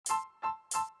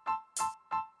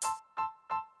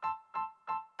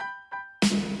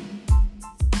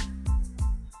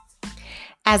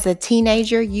As a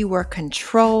teenager, you were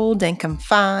controlled and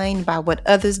confined by what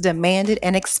others demanded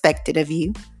and expected of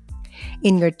you.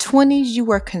 In your 20s, you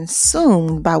were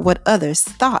consumed by what others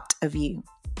thought of you.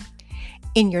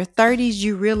 In your 30s,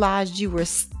 you realized you were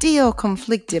still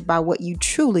conflicted by what you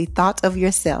truly thought of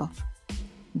yourself.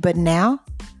 But now,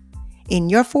 in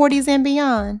your 40s and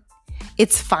beyond,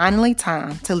 it's finally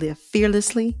time to live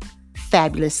fearlessly,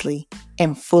 fabulously,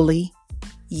 and fully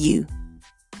you.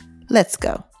 Let's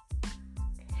go.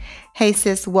 Hey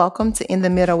sis, welcome to In the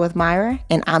Middle with Myra,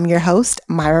 and I'm your host,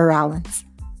 Myra Rollins.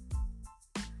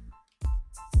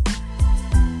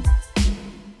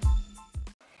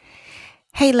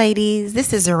 Hey ladies,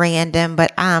 this is random,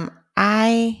 but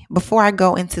before I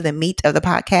go into the meat of the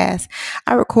podcast,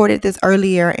 I recorded this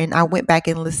earlier and I went back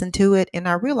and listened to it, and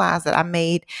I realized that I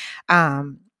made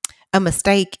a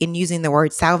mistake in using the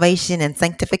word salvation and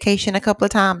sanctification a couple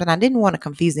of times, and I didn't want to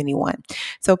confuse anyone.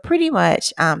 So pretty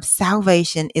much,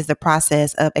 salvation is the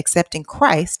process of accepting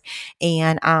Christ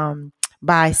and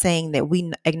by saying that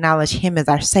we acknowledge him as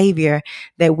our savior,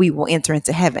 that we will enter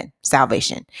into heaven,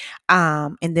 salvation.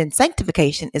 And then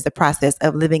sanctification is the process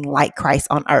of living like Christ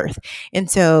on earth. And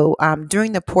so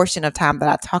during the portion of time that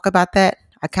I talk about that,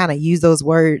 I kind of use those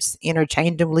words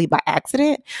interchangeably by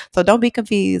accident. So don't be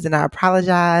confused, and I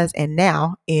apologize. And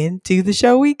now into the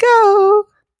show we go.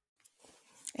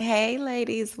 Hey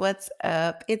ladies, what's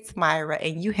up? It's Myra,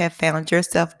 and you have found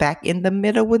yourself back in the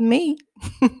middle with me.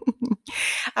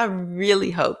 I really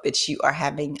hope that you are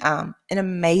having an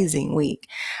amazing week.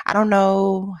 I don't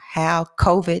know how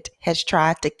COVID has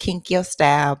tried to kink your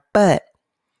style, but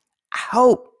I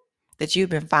hope that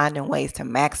you've been finding ways to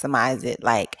maximize it.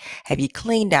 Like, have you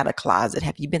cleaned out a closet?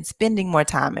 Have you been spending more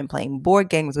time and playing board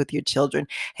games with your children?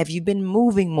 Have you been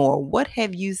moving more? What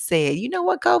have you said? You know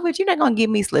what, COVID, you're not going to get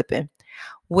me slipping.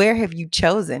 Where have you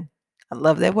chosen? I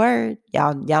love that word.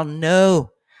 Y'all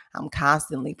know I'm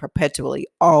constantly, perpetually,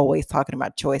 always talking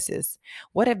about choices.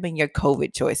 What have been your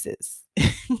COVID choices?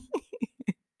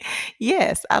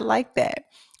 Yes, I like that.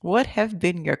 What have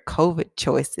been your COVID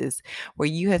choices where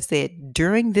you have said,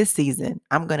 during this season,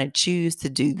 I'm going to choose to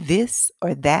do this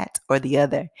or that or the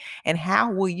other? And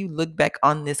how will you look back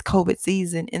on this COVID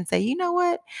season and say, you know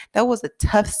what? That was a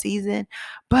tough season,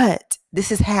 but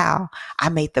this is how I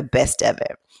made the best of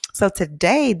it. So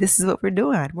today, this is what we're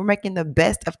doing. We're making the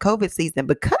best of COVID season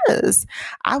because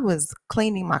I was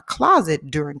cleaning my closet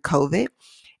during COVID.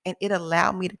 And it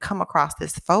allowed me to come across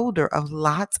this folder of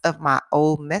lots of my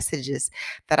old messages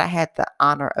that I had the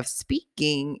honor of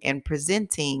speaking and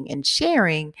presenting and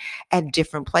sharing at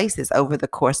different places over the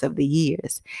course of the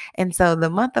years. And so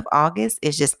the month of August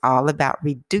is just all about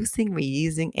reducing,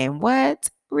 reusing, and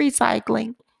what?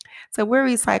 Recycling. So we're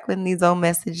recycling these old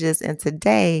messages. And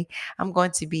today I'm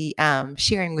going to be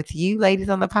sharing with you ladies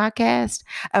on the podcast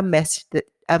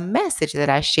a message that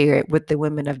I shared with the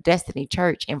Women of Destiny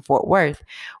Church in Fort Worth,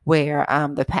 where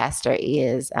the pastor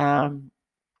is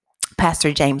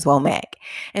Pastor James Womack.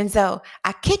 And so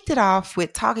I kicked it off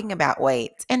with talking about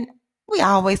weight. And we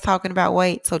always talking about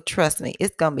weight. So trust me,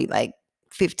 it's going to be like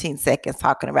 15 seconds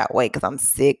talking about weight because I'm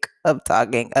sick of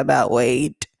talking about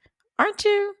weight. Aren't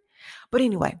you? But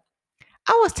anyway,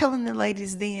 I was telling the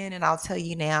ladies then, and I'll tell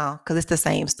you now, because it's the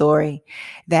same story,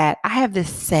 that I have the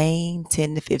same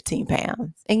 10 to 15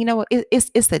 pounds. And you know what?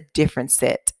 It's a different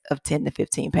set of 10 to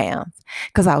 15 pounds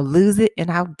because I'll lose it and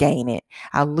I'll gain it.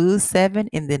 I'll lose 7,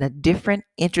 and then a different,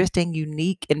 interesting,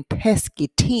 unique, and pesky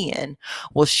 10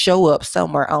 will show up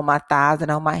somewhere on my thighs and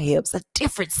on my hips. A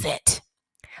different set.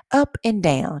 Up and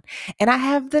down. And I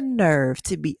have the nerve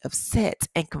to be upset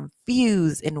and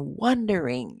confused and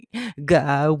wondering,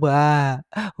 God,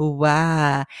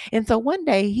 why? And so one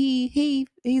day he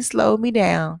slowed me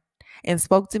down and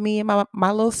spoke to me in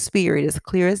my little spirit as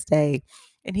clear as day.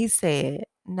 And he said,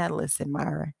 now listen,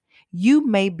 Myra, you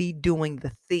may be doing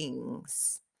the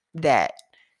things that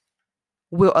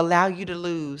will allow you to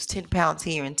lose 10 pounds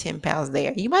here and 10 pounds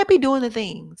there. You might be doing the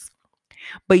things,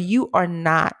 but you are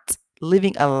not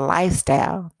living a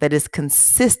lifestyle that is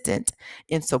consistent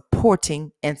in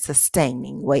supporting and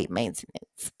sustaining weight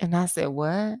maintenance. And I said,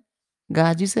 what?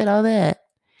 God, you said all that.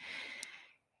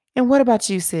 And what about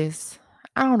you, sis?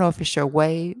 I don't know if it's your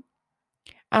weight.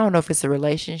 I don't know if it's a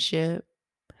relationship.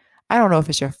 I don't know if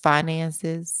it's your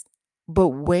finances. But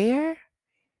where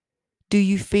do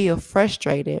you feel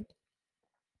frustrated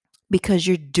because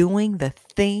you're doing the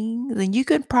things? And you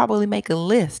could probably make a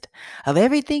list of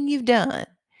everything you've done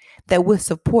that would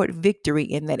support victory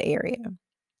in that area.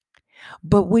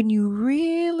 But when you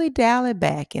really dial it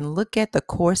back and look at the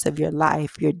course of your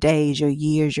life, your days, your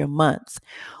years, your months,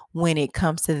 when it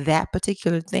comes to that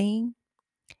particular thing,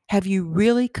 Have you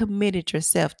really committed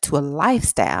yourself to a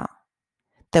lifestyle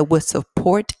that would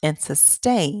support and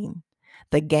sustain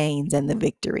the gains and the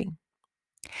victory?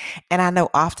 And I know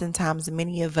oftentimes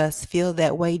many of us feel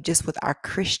that way just with our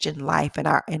Christian life and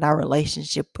our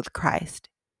relationship with Christ.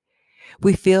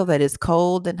 We feel that it's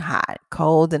cold and hot,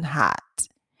 cold and hot.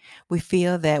 We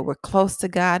feel that we're close to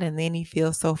God and then he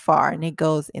feels so far, and it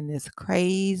goes in this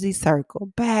crazy circle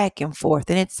back and forth,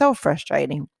 and it's so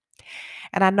frustrating.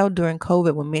 And I know during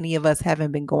COVID, when many of us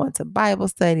haven't been going to Bible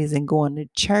studies and going to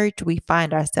church, we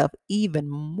find ourselves even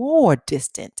more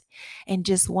distant and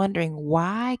just wondering,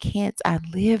 why can't I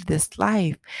live this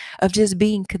life of just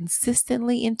being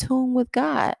consistently in tune with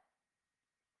God?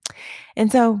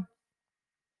 And so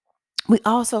we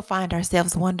also find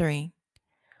ourselves wondering,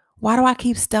 why do I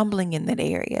keep stumbling in that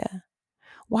area?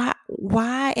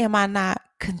 Why am I not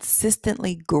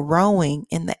consistently growing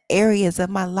in the areas of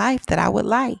my life that I would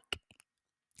like?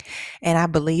 And I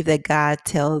believe that God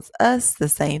tells us the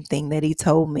same thing that he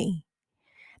told me,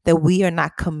 that we are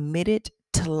not committed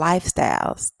to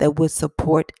lifestyles that would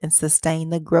support and sustain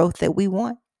the growth that we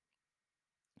want.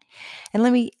 And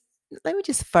let me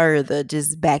just further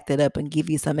just back that up and give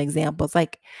you some examples.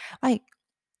 Like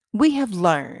we have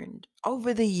learned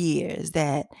over the years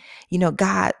that,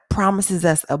 God promises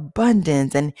us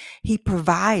abundance and he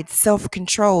provides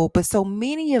self-control, but so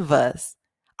many of us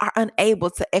are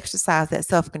unable to exercise that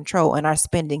self-control in our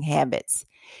spending habits.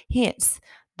 Hence,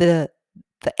 the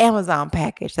Amazon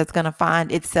package that's going to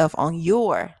find itself on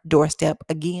your doorstep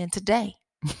again today.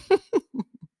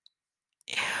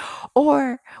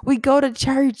 Or we go to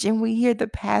church and we hear the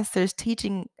pastors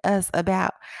teaching us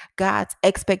about God's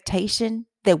expectation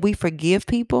that we forgive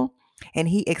people. And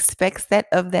he expects that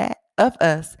of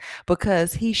us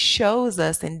because he shows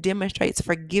us and demonstrates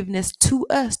forgiveness to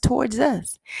us, towards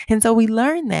us. And so we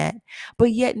learn that.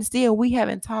 But yet and still, we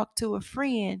haven't talked to a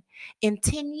friend in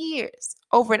 10 years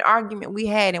over an argument we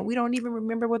had, and we don't even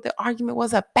remember what the argument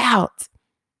was about.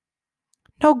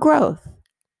 No growth.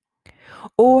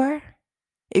 Or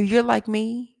if you're like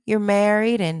me, you're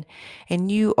married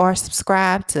and you are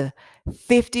subscribed to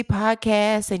 50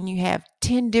 podcasts and you have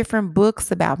 10 different books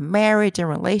about marriage and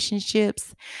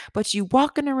relationships, but you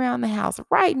walking around the house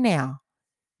right now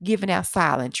giving out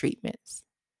silent treatments.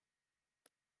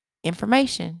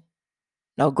 Information,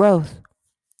 no growth.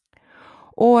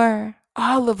 Or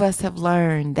all of us have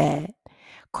learned that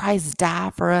Christ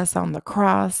died for us on the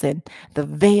cross and the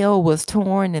veil was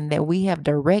torn and that we have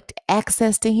direct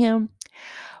access to him.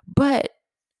 But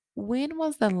when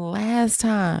was the last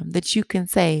time that you can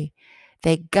say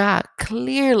that God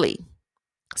clearly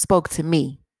spoke to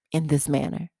me in this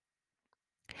manner?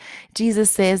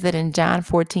 Jesus says that in John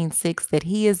 14:6 that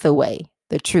he is the way,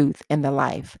 the truth, and the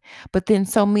life. But then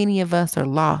so many of us are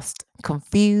lost,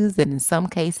 confused, and in some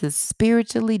cases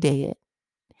spiritually dead.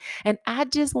 And I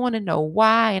just want to know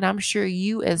why, and I'm sure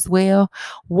you as well,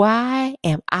 why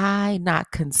am I not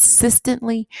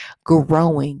consistently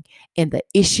growing in the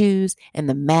issues and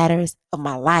the matters of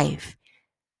my life,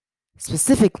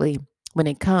 specifically when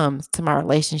it comes to my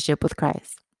relationship with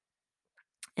Christ?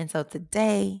 And so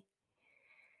today,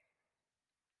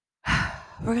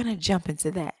 we're going to jump into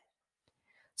that.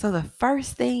 So the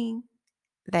first thing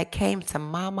that came to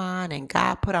my mind and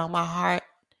God put on my heart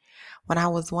when I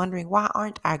was wondering, why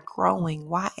aren't I growing?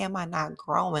 Why am I not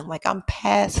growing? Like, I'm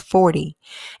past 40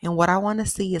 and what I want to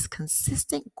see is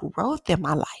consistent growth in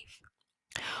my life.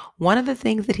 One of the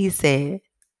things that he said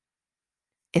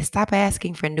is stop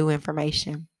asking for new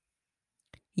information.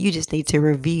 You just need to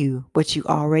review what you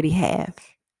already have.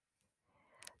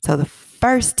 So the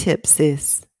first tip,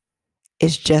 sis,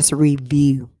 is just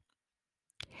review.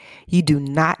 You do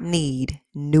not need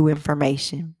new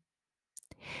information.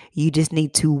 You just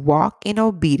need to walk in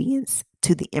obedience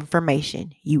to the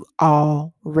information you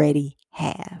already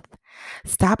have.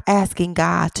 Stop asking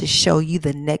God to show you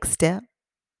the next step.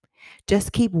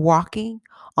 Just keep walking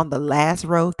on the last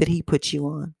road that he put you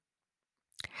on.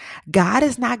 God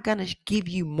is not going to give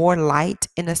you more light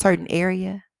in a certain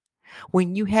area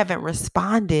when you haven't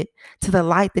responded to the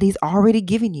light that he's already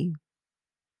given you.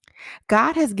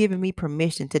 God has given me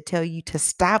permission to tell you to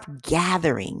stop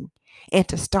gathering and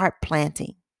to start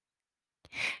planting.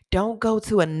 Don't go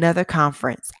to another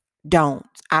conference. Don't.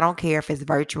 I don't care if it's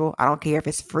virtual. I don't care if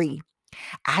it's free.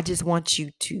 I just want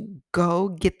you to go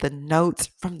get the notes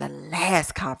from the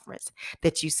last conference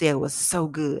that you said was so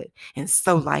good and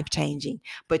so life-changing,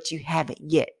 but you haven't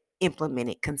yet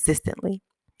implemented consistently.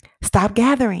 Stop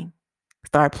gathering.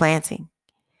 Start planting.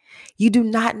 You do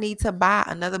not need to buy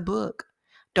another book.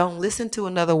 Don't listen to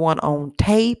another one on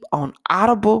tape, on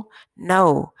Audible.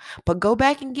 No, but go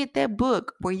back and get that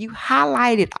book where you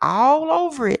highlighted all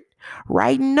over it,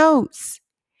 write notes,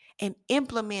 and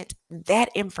implement that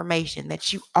information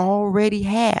that you already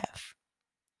have.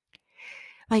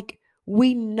 Like,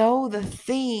 we know the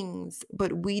things,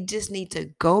 but we just need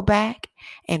to go back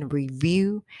and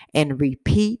review and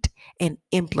repeat and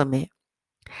implement.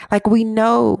 Like, we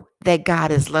know that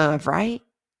God is love, right?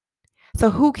 So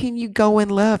who can you go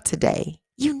and love today?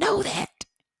 You know that.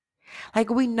 Like,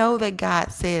 we know that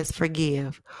God says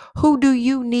forgive. Who do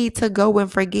you need to go and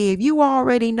forgive? You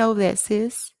already know that,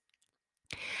 sis.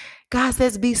 God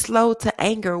says be slow to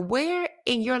anger. Where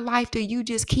in your life do you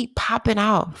just keep popping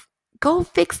off? Go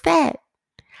fix that.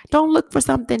 Don't look for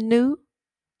something new.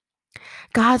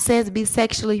 God says be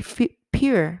sexually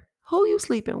pure. Who you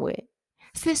sleeping with?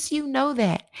 Sis, you know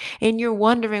that. And you're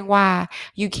wondering why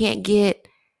you can't get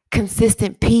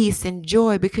consistent peace and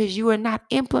joy because you are not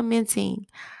implementing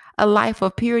a life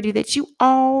of purity that you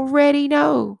already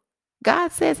know.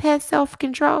 God says has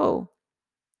self-control.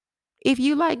 If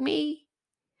you like me,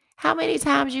 how many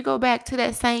times you go back to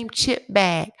that same chip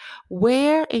bag?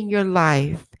 Where in your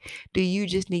life do you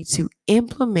just need to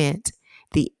implement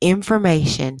the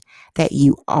information that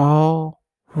you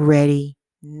already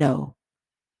know?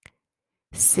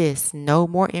 Sis, no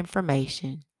more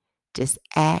information. Just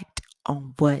act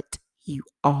on what you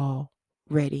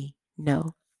already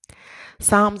know.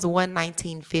 Psalms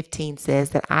 119:15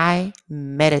 says that I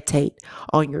meditate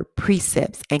on your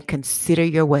precepts and consider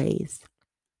your ways.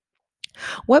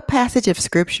 What passage of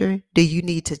scripture do you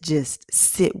need to just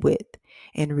sit with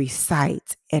and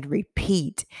recite and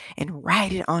repeat and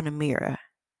write it on a mirror?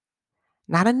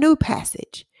 Not a new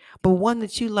passage, but one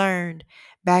that you learned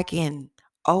back in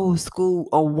old school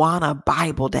Awana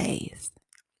Bible days.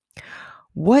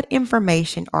 What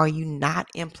information are you not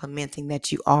implementing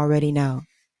that you already know?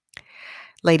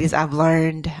 Ladies, I've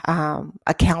learned,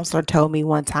 a counselor told me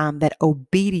one time that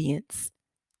obedience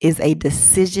is a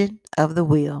decision of the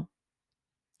will.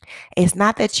 It's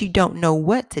not that you don't know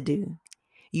what to do.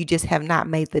 You just have not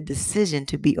made the decision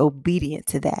to be obedient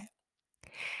to that.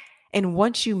 And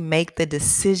once you make the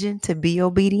decision to be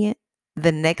obedient,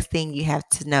 the next thing you have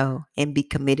to know and be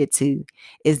committed to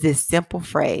is this simple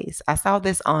phrase. I saw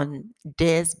this on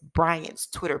Des Bryant's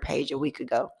Twitter page a week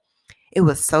ago. It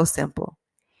was so simple.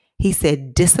 He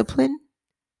said, discipline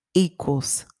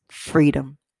equals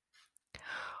freedom.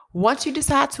 Once you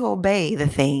decide to obey the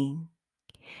thing,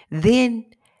 then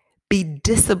be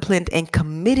disciplined and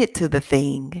committed to the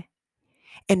thing.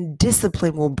 And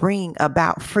discipline will bring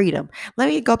about freedom. Let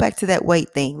me go back to that weight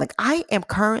thing. Like, I am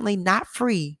currently not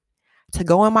free to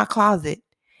go in my closet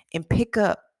and pick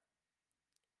up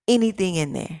anything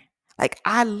in there. Like,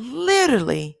 I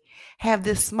literally have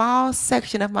this small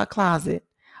section of my closet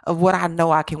of what I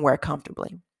know I can wear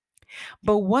comfortably.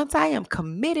 But once I am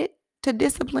committed to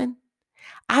discipline,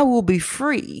 I will be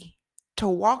free to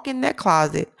walk in that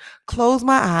closet, close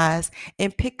my eyes,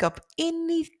 and pick up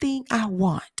anything I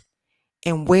want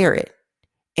and wear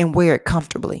it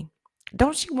comfortably.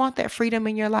 Don't you want that freedom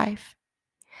in your life?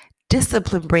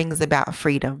 Discipline brings about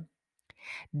freedom.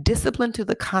 Discipline to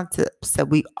the concepts that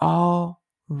we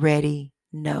already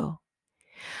know.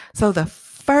 So the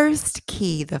first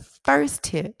key, the first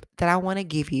tip that I want to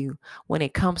give you when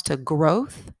it comes to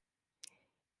growth,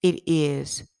 it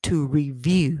is to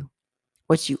review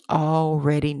what you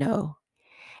already know.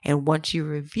 And once you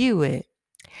review it,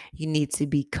 you need to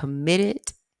be committed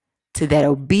to that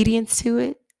obedience to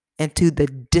it and to the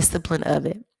discipline of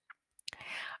it.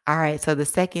 All right, so the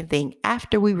second thing,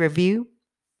 after we review,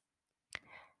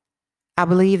 I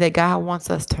believe that God wants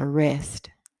us to rest.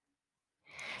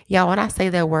 Y'all, when I say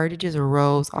that word, it just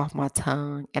rolls off my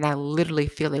tongue and I literally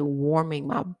feel it warming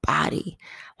my body.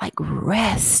 Like,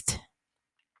 rest.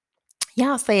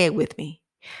 Y'all say it with me.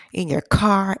 In your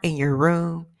car, in your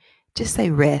room, just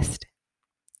say rest.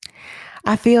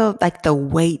 I feel like the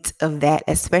weight of that,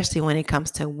 especially when it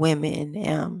comes to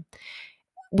women,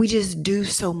 we just do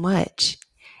so much.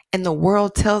 And the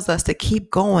world tells us to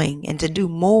keep going and to do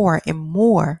more and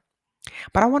more.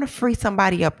 But I want to free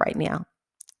somebody up right now.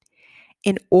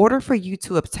 In order for you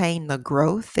to obtain the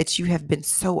growth that you have been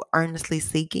so earnestly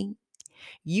seeking,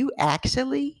 you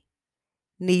actually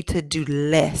need to do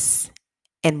less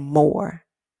and more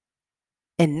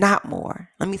and not more.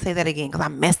 Let me say that again because I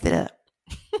messed it up.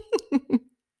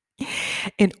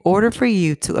 In order for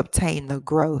you to obtain the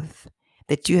growth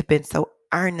that you have been so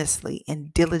earnestly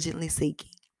and diligently seeking,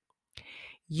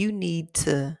 you need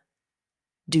to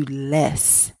do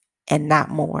less and not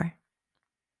more.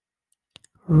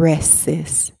 Rest,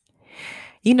 sis.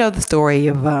 You know the story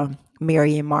of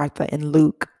Mary and Martha in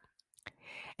Luke.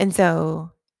 And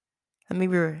so let me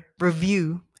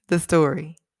review the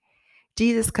story.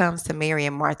 Jesus comes to Mary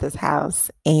and Martha's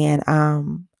house, and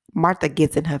Martha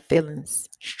gets in her feelings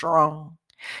strong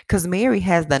because Mary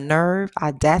has the nerve,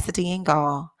 audacity, and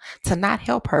gall to not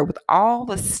help her with all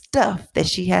the stuff that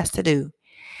she has to do.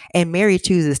 And Mary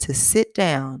chooses to sit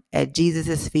down at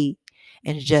Jesus' feet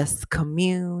and just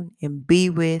commune and be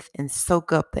with and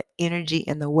soak up the energy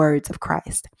and the words of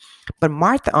Christ. But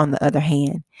Martha, on the other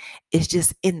hand, is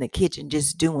just in the kitchen,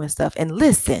 just doing stuff. And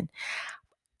listen,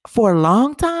 for a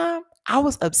long time, I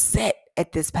was upset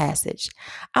at this passage.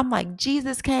 I'm like,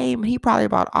 Jesus came, he probably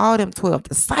brought all them 12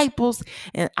 disciples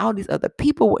and all these other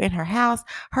people were in her house.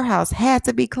 Her house had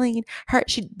to be clean.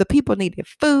 The people needed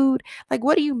food. Like,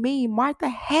 what do you mean? Martha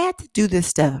had to do this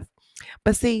stuff.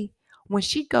 But see, when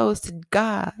she goes to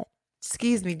God,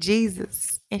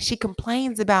 Jesus, and she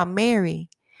complains about Mary,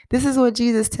 this is what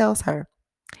Jesus tells her.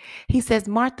 He says,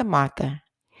 Martha, Martha,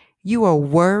 you are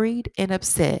worried and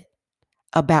upset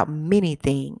about many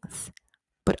things,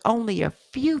 but only a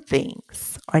few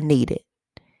things are needed.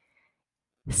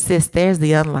 Sis, there's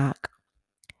the unlock.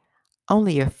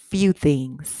 Only a few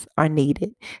things are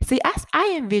needed. See,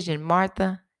 I envision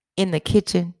Martha in the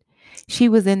kitchen. She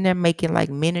was in there making like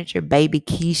miniature baby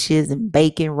quiches and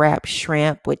bacon wrapped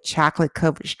shrimp with chocolate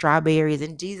covered strawberries.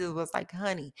 And Jesus was like,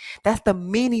 honey, that's the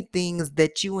many things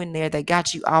that you in there that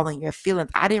got you all in your feelings.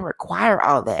 I didn't require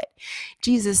all that.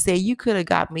 Jesus said, you could have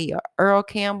got me a Earl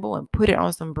Campbell and put it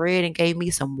on some bread and gave me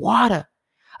some water.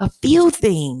 A few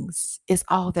things is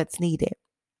all that's needed.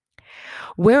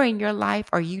 Where in your life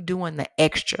are you doing the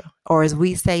extra, or as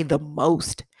we say, the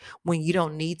most, when you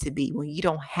don't need to be, when you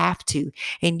don't have to,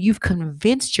 and you've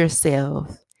convinced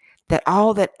yourself that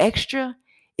all that extra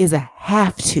is a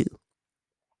have to?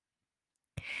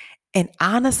 And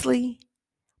honestly,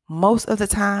 most of the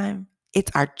time,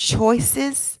 it's our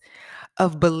choices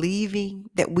of believing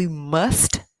that we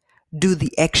must do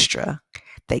the extra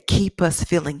that keep us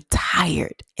feeling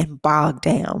tired and bogged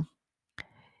down.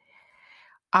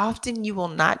 Often you will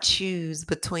not choose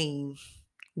between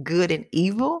good and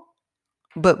evil,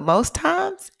 but most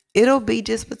times it'll be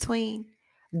just between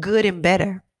good and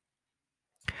better.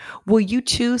 Will you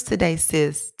choose today,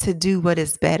 sis, to do what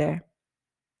is better?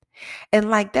 And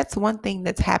like, that's one thing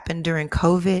that's happened during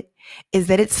COVID is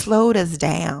that it slowed us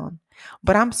down.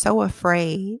 But I'm so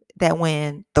afraid that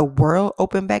when the world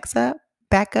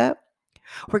back up,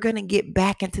 we're going to get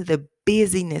back into the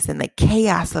busyness and the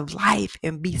chaos of life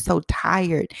and be so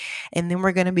tired. And then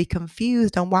we're going to be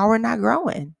confused on why we're not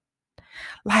growing.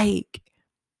 Like,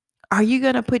 are you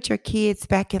going to put your kids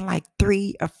back in like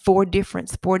 3 or 4 different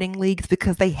sporting leagues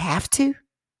because they have to?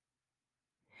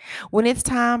 When it's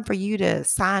time for you to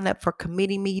sign up for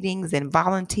committee meetings and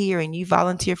volunteer, and you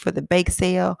volunteer for the bake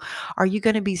sale, are you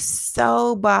going to be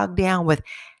so bogged down with,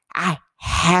 I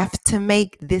have to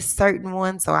make this certain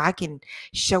one so I can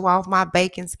show off my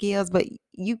baking skills, but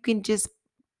you can just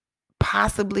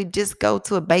possibly just go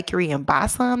to a bakery and buy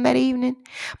some that evening,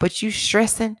 but you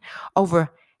stressing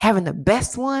over having the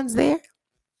best ones there?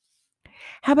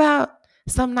 How about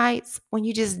some nights when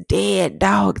you just dead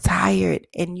dog tired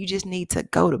and you just need to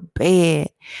go to bed,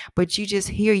 but you just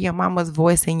hear your mama's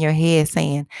voice in your head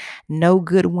saying, no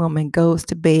good woman goes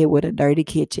to bed with a dirty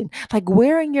kitchen? Like,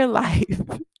 where in your life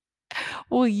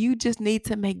will you just need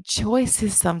to make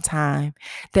choices sometime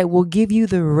that will give you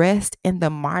the rest and the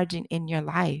margin in your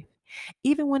life?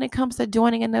 Even when it comes to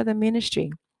joining another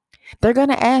ministry, they're going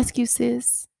to ask you,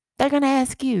 sis. They're going to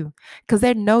ask you because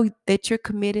they know that you're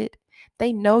committed.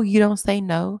 They know you don't say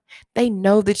no. They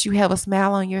know that you have a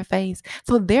smile on your face.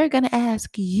 So they're going to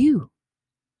ask you.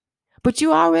 But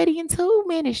you're already in 2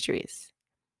 ministries.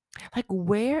 Like,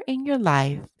 where in your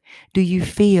life do you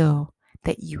feel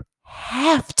that you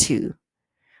have to,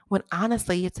 when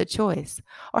honestly it's a choice?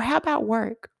 Or how about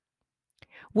work?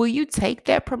 Will you take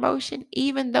that promotion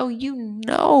even though you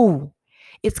know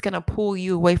it's going to pull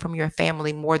you away from your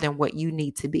family more than what you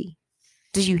need to be?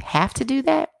 Do you have to do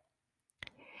that?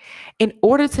 In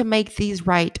order to make these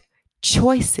right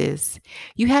choices,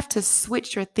 you have to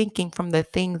switch your thinking from the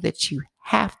things that you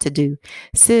have to do.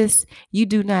 Sis, you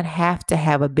do not have to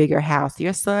have a bigger house.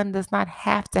 Your son does not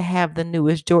have to have the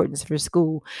newest Jordans for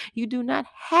school. You do not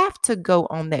have to go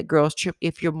on that girl's trip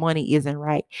if your money isn't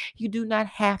right. You do not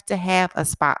have to have a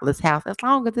spotless house as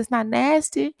long as it's not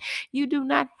nasty. You do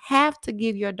not have to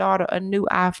give your daughter a new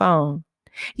iPhone.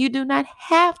 You do not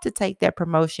have to take that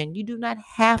promotion. You do not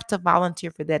have to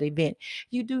volunteer for that event.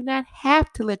 You do not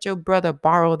have to let your brother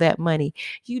borrow that money.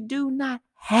 You do not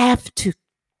have to.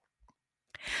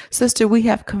 Sister, we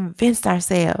have convinced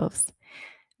ourselves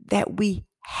that we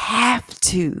have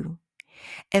to.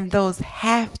 And those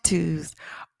have tos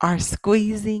are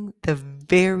squeezing the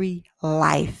very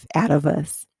life out of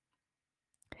us.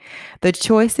 The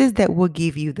choices that will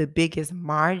give you the biggest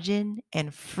margin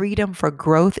and freedom for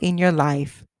growth in your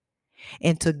life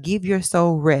and to give your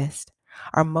soul rest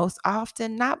are most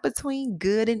often not between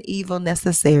good and evil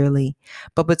necessarily,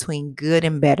 but between good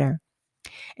and better.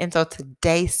 And so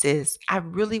today, sis, I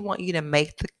really want you to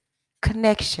make the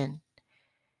connection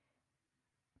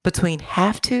between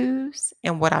have tos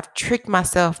and what I've tricked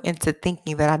myself into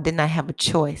thinking that I did not have a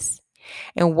choice.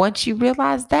 And once you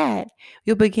realize that,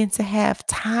 you'll begin to have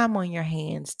time on your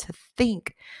hands to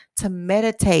think, to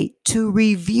meditate, to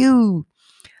review.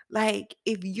 Like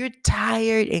if you're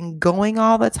tired and going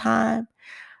all the time,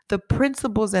 the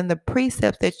principles and the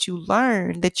precepts that you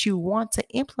learn that you want to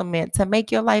implement to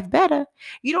make your life better,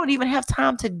 you don't even have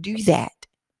time to do that.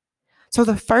 So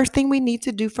the first thing we need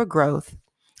to do for growth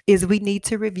is we need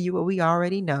to review what we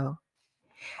already know.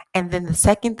 And then the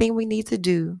second thing we need to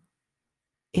do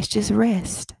is just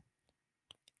rest.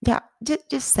 Yeah,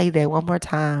 just say that one more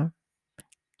time.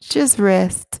 Just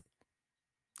rest.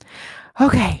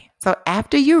 Okay, so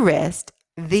after you rest,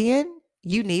 then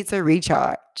you need to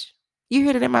recharge. You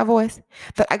hear it in my voice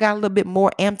that I got a little bit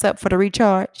more amped up for the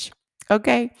recharge.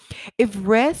 Okay, if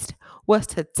rest was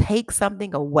to take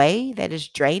something away that is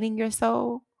draining your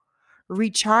soul,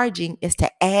 recharging is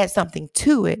to add something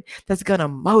to it that's going to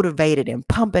motivate it and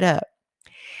pump it up.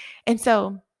 And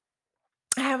so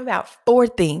I have about 4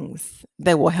 things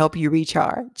that will help you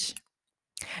recharge.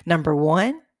 Number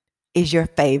 1 is your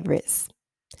favorites.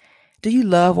 Do you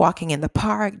love walking in the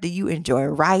park? Do you enjoy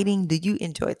writing? Do you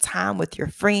enjoy time with your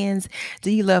friends? Do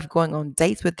you love going on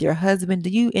dates with your husband? Do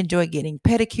you enjoy getting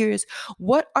pedicures?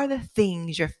 What are the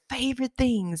things, your favorite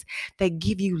things that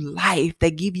give you life,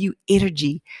 that give you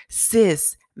energy?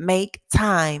 Sis, make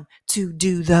time to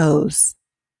do those.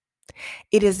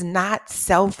 It is not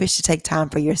selfish to take time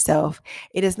for yourself.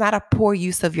 It is not a poor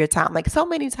use of your time. Like so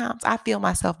many times I feel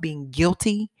myself being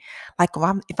guilty. Like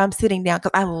if I'm sitting down,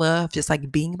 because I love just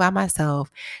like being by myself,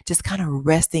 just kind of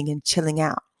resting and chilling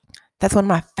out. That's one of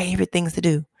my favorite things to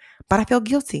do. But I feel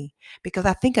guilty because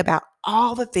I think about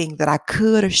all the things that I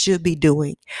could or should be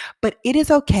doing. But it is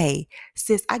okay,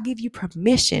 sis. I give you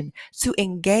permission to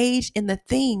engage in the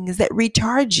things that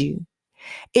recharge you.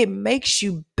 It makes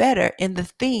you better in the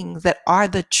things that are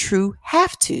the true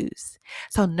have tos.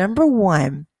 So, number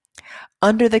 1,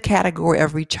 under the category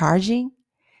of recharging,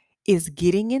 is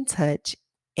getting in touch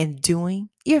and doing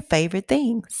your favorite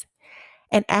things.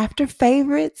 And after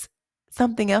favorites,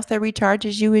 something else that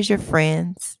recharges you is your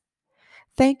friends.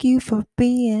 Thank you for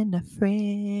being a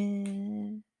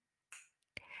friend.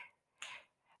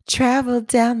 Travel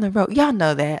down the road. Y'all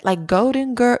know that. Like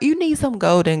golden girl, you need some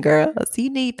golden girls. You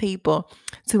need people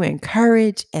to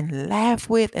encourage and laugh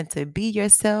with and to be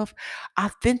yourself.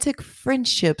 Authentic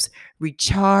friendships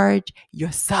recharge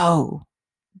your soul.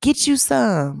 Get you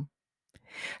some.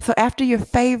 So after your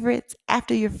favorites,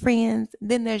 after your friends,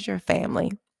 then there's your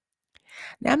family.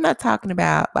 Now I'm not talking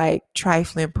about like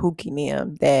trifling pookie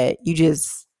them that you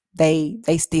just they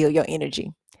steal your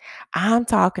energy. I'm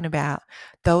talking about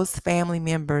those family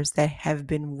members that have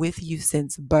been with you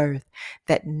since birth,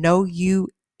 that know you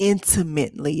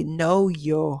intimately, know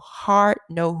your heart,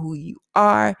 know who you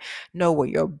are, know where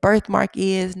your birthmark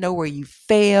is, know where you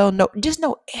fail, just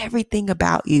know everything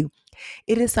about you.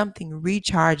 It is something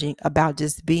recharging about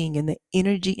just being in the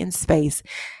energy and space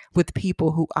with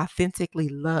people who authentically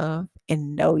love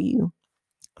and know you.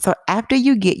 So after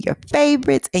you get your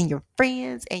favorites and your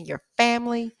friends and your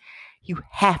family, you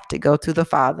have to go to the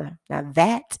Father. Now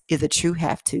that is a true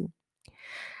have to.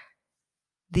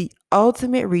 The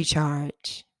ultimate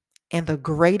recharge and the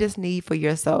greatest need for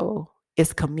your soul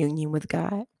is communion with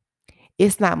God.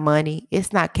 It's not money.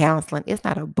 It's not counseling. It's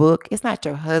not a book. It's not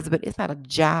your husband. It's not a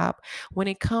job. When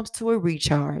it comes to a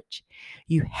recharge,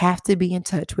 you have to be in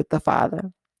touch with the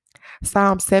Father.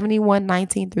 Psalm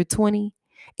 71:19-20,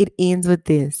 it ends with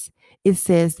this. It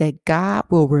says that God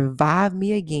will revive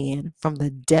me again from the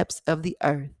depths of the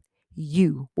earth.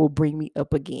 You will bring me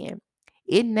up again.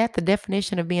 Isn't that the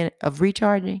definition of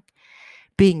recharging?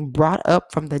 Being brought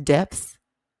up from the depths?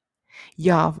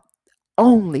 Y'all,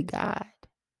 only God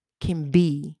can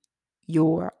be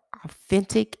your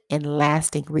authentic and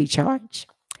lasting recharge.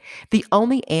 The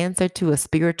only answer to a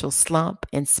spiritual slump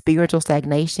and spiritual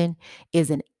stagnation is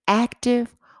an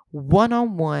active, one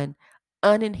on one,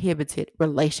 uninhibited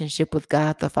relationship with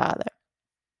God the Father.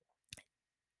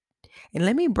 And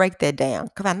let me break that down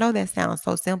because I know that sounds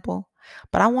so simple,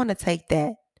 but I want to take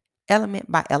that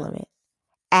element by element.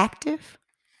 Active,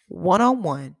 one on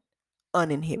one,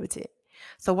 uninhibited.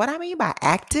 So, what I mean by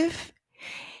active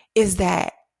is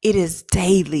that It is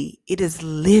daily. It is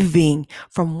living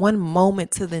from one moment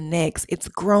to the next. It's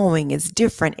growing. It's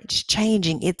different. It's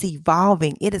changing. It's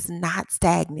evolving. It is not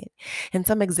stagnant. And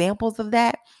some examples of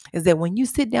that is that when you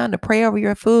sit down to pray over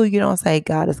your food, you don't say,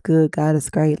 God is good. God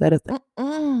is great. Let us.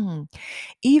 Mm-mm.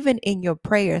 Even in your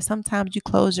prayer, sometimes you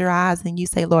close your eyes and you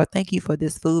say, Lord, thank you for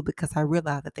this food, because I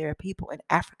realize that there are people in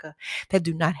Africa that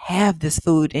do not have this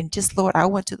food. And just, Lord, I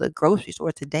went to the grocery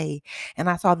store today and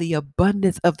I saw the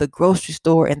abundance of the grocery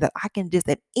store, and that I can just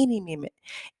at any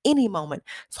moment,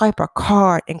 swipe a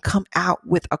card and come out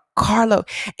with a carload.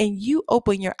 And you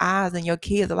open your eyes and your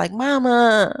kids are like,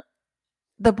 Mama,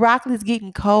 the broccoli's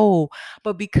getting cold.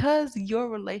 But because your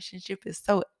relationship is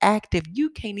so active, you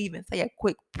can't even say a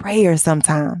quick prayer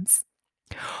sometimes.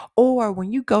 Or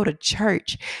when you go to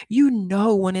church, you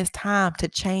know when it's time to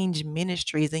change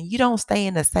ministries, and you don't stay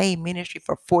in the same ministry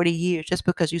for 40 years just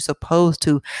because you're supposed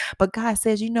to. But God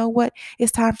says, you know what?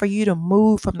 It's time for you to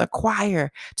move from the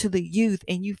choir to the youth,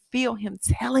 and you feel Him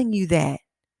telling you that.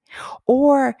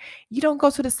 Or you don't go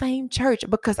to the same church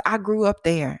because I grew up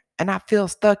there and I feel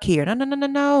stuck here. No, no, no, no,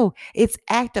 no. It's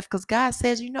active because God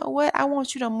says, you know what? I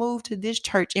want you to move to this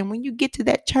church. And when you get to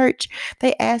that church,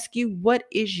 they ask you, what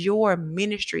is your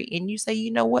ministry? And you say, you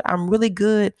know what? I'm really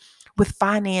good with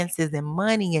finances and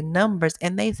money and numbers.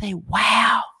 And they say,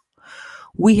 wow,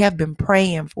 we have been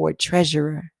praying for a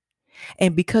treasurer.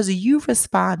 And because you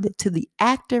responded to the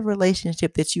active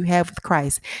relationship that you have with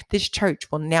Christ, this church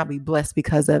will now be blessed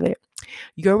because of it.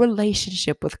 Your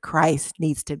relationship with Christ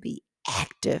needs to be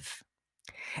active.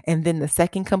 And then the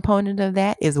second component of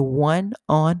that is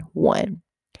one-on-one.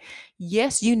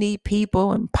 Yes, you need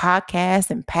people and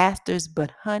podcasts and pastors,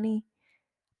 but honey,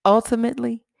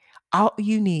 ultimately, all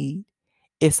you need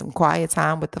is some quiet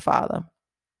time with the Father.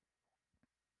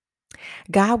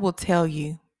 God will tell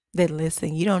you that,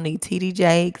 listen, you don't need TD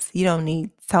Jakes, you don't need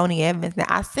Tony Evans. Now,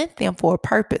 I sent them for a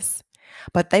purpose,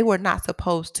 but they were not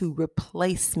supposed to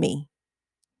replace me.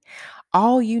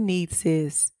 All you need,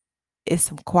 sis, is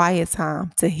some quiet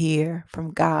time to hear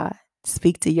from God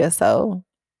speak to your soul.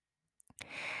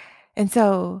 And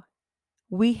so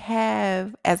we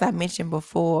have, as I mentioned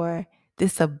before,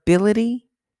 this ability,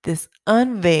 this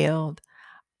unveiled,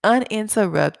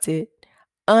 uninterrupted,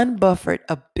 unbuffered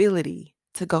ability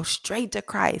to go straight to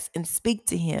Christ and speak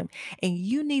to Him. And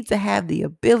you need to have the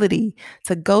ability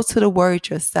to go to the Word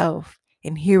yourself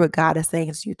and hear what God is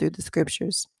saying to you through the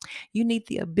scriptures. You need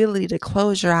the ability to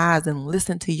close your eyes and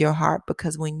listen to your heart,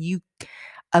 because when you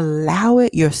allow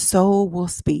it, your soul will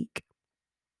speak.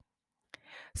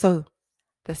 So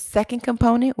the second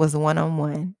component was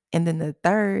one-on-one. And then the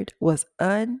third was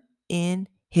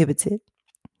uninhibited.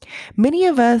 Many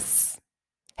of us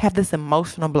have this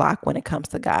emotional block when it comes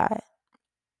to God.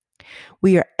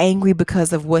 We are angry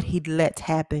because of what He lets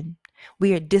happen.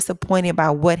 We are disappointed by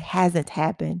what hasn't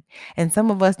happened. And some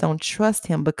of us don't trust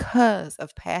Him because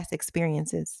of past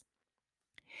experiences.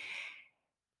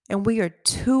 And we are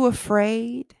too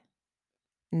afraid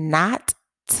not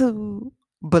to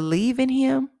believe in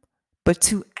Him, but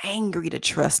too angry to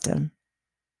trust Him.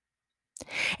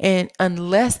 And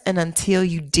unless and until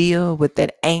you deal with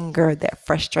that anger, that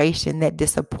frustration, that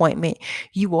disappointment,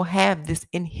 you will have this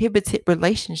inhibited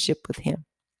relationship with Him.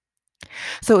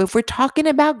 So if we're talking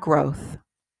about growth,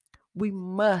 we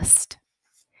must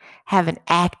have an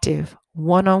active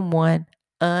one-on-one,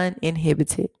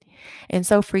 uninhibited. And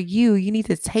so for you, you need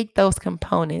to take those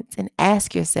components and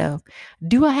ask yourself,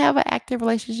 do I have an active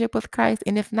relationship with Christ?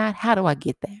 And if not, how do I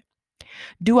get that?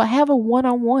 Do I have a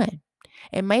one-on-one?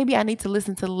 And maybe I need to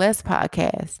listen to less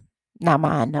podcasts. Not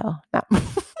mine, no. Not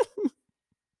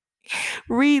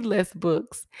read less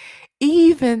books.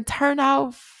 Even turn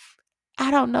off, I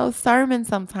don't know, sermons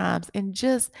sometimes. And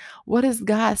just, what is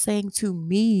God saying to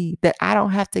me that I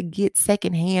don't have to get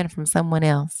secondhand from someone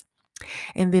else?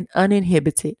 And then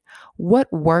uninhibited.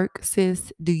 What work,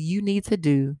 sis, do you need to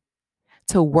do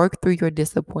to work through your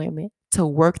disappointment, to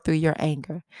work through your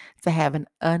anger, to have an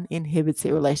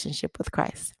uninhibited relationship with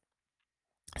Christ?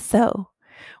 So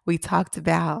we talked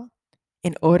about,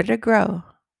 in order to grow,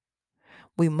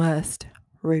 we must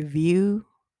review.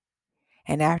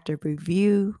 And after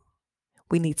review,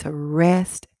 we need to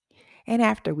rest. And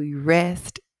after we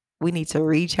rest, we need to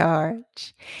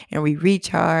recharge. And we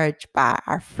recharge by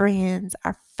our friends,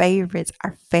 our favorites,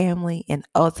 our family, and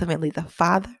ultimately the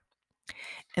Father.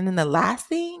 And then the last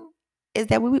thing is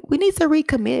that we need to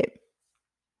recommit.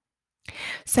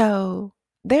 So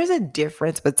there's a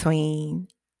difference between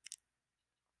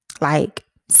like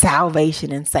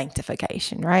salvation and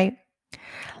sanctification, right?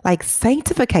 Like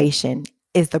sanctification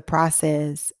is the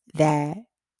process that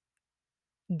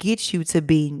gets you to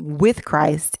being with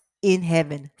Christ in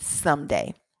heaven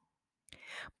someday.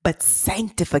 But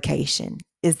sanctification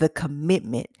is the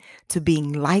commitment to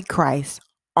being like Christ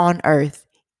on earth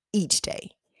each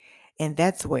day. And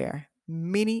that's where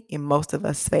many and most of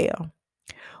us fail.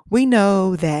 We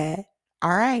know that,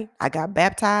 all right, I got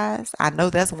baptized. I know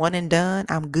that's one and done.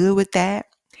 I'm good with that.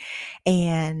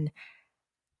 And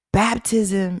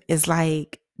baptism is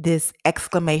like this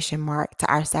exclamation mark to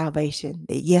our salvation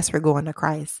that yes, we're going to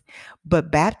Christ.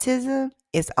 But baptism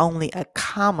is only a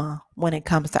comma when it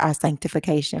comes to our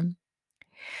sanctification.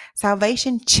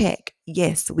 Salvation, check.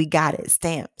 Yes, we got it.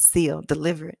 Stamped, sealed,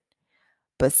 delivered.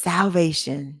 But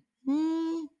salvation,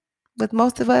 with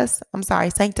most of us,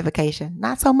 sanctification,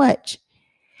 not so much.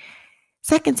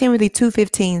 2 Timothy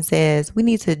 2:15 says, we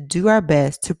need to do our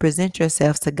best to present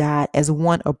yourselves to God as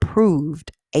one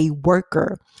approved, a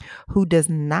worker who does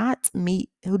not need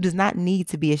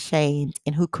to be ashamed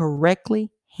and who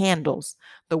correctly handles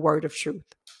the word of truth.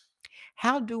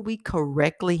 How do we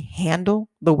correctly handle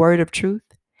the word of truth?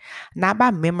 Not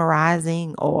by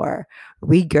memorizing or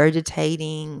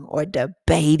regurgitating or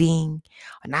debating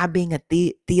or not being a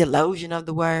theologian of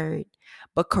the word,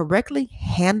 but correctly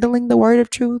handling the word of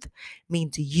truth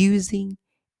means using,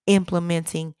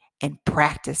 implementing, and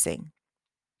practicing.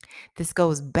 This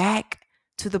goes back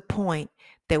to the point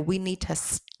that we need to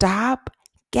stop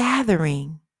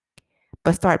gathering,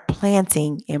 but start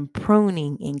planting and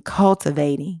pruning and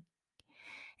cultivating.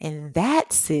 And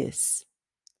that, sis,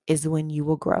 is when you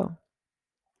will grow.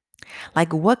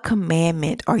 Like, what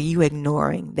commandment are you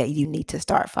ignoring that you need to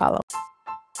start following?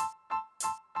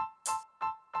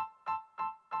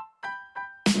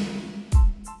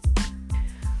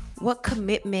 What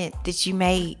commitment did you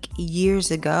make years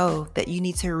ago that you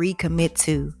need to recommit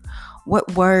to?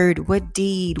 What word, what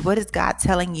deed, what is God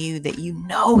telling you that you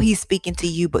know He's speaking to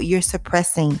you, but you're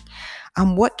suppressing?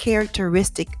 What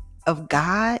characteristic of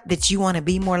God that you want to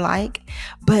be more like,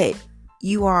 but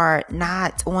you are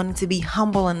not wanting to be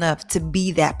humble enough to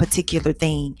be that particular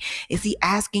thing? Is He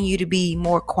asking you to be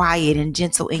more quiet and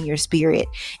gentle in your spirit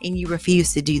and you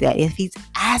refuse to do that? If He's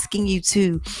asking you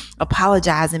to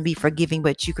apologize and be forgiving,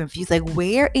 but you confuse, like,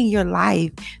 where in your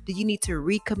life do you need to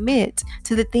recommit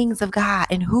to the things of God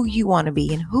and who you want to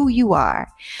be and who you are?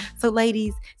 So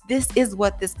ladies, this is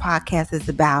what this podcast is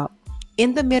about.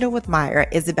 In the Middle with Myra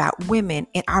is about women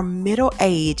in our middle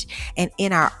age and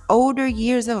in our older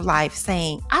years of life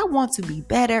saying, I want to be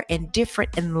better and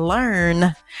different and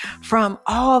learn from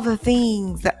all the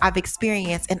things that I've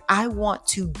experienced, and I want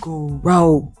to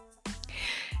grow.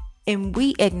 And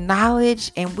we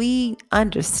acknowledge and we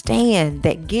understand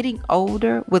that getting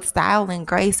older with style and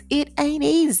grace, it ain't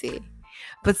easy,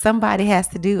 but somebody has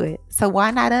to do it. So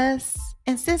why not us?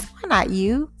 And sis, why not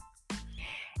you?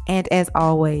 And as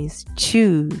always,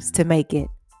 choose to make it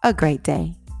a great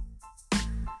day.